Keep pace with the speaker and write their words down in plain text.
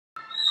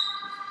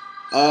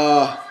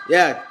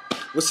Yeah.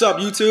 What's up,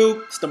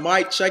 YouTube? It's the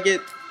mic. Check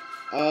it.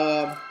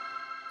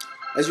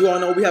 As you all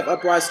know, we have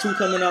Uprise 2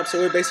 coming up, so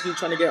we're basically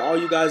trying to get all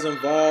you guys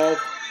involved.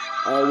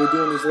 We're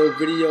doing this little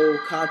video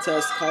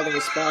contest call and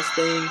response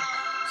thing.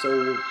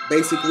 So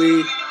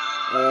basically,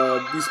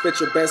 you spit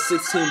your best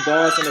 16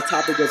 bars on the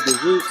topic of your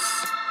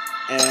roots,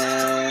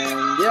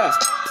 and yeah,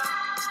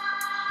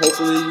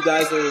 hopefully you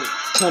guys will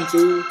come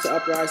through to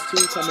Uprise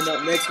 2 coming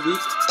up next week.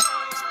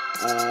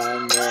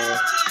 And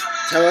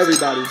tell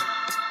everybody.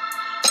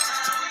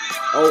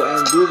 Oh,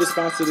 and do a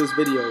response to this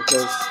video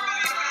because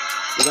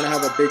we're gonna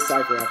have a big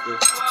cipher after.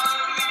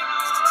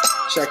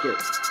 Check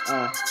it.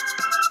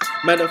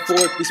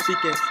 Metaphorically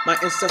speaking, my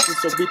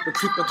ancestors are reaping,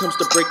 creeping comes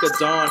the break of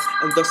dawn,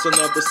 and thus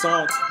another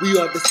song. We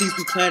are the seeds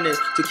we planted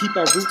to keep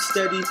our roots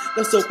steady.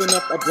 Let's open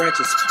up our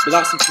branches,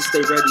 blossom to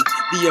stay ready.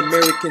 The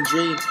American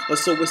dream,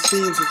 or so it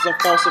seems, is a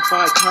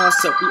falsified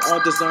concept. We all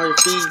desire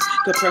fiend,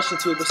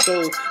 compression to the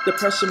soul.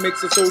 Depression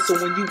makes us old, so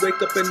when you wake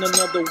up in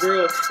another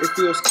world, it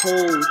feels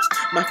cold.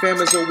 My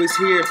family's always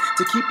here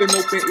to keep an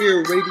open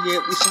ear,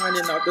 radiantly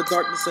shining out the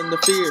darkness and the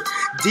fear.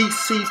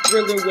 DC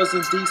thriller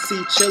wasn't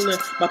DC chilling.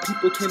 My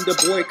people came to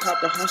boycott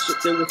the hardship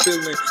they were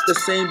feeling. The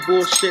same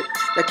bullshit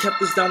that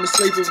kept us down to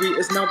slavery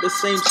is now the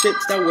same shit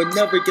that would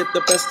never get the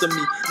best of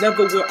me.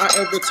 Never will I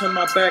ever turn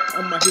my back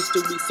on my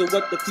history. So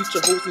what the future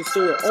holds in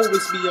store will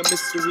always be a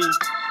mystery.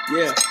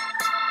 Yeah.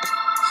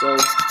 So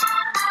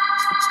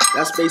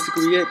that's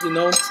basically it, you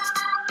know.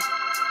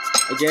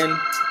 Again,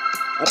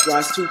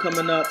 Uprise 2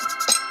 coming up.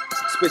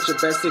 Spit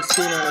your best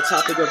 16 on the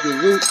topic of your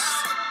roots.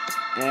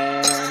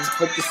 And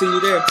hope to see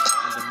you there.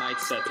 And the mic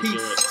set to Peace.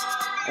 do it.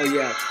 Oh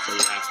yeah. So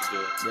you have to do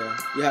it. Yeah,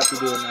 you have to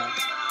do it now.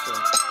 So.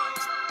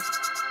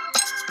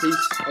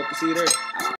 Peace. Hope to see you there.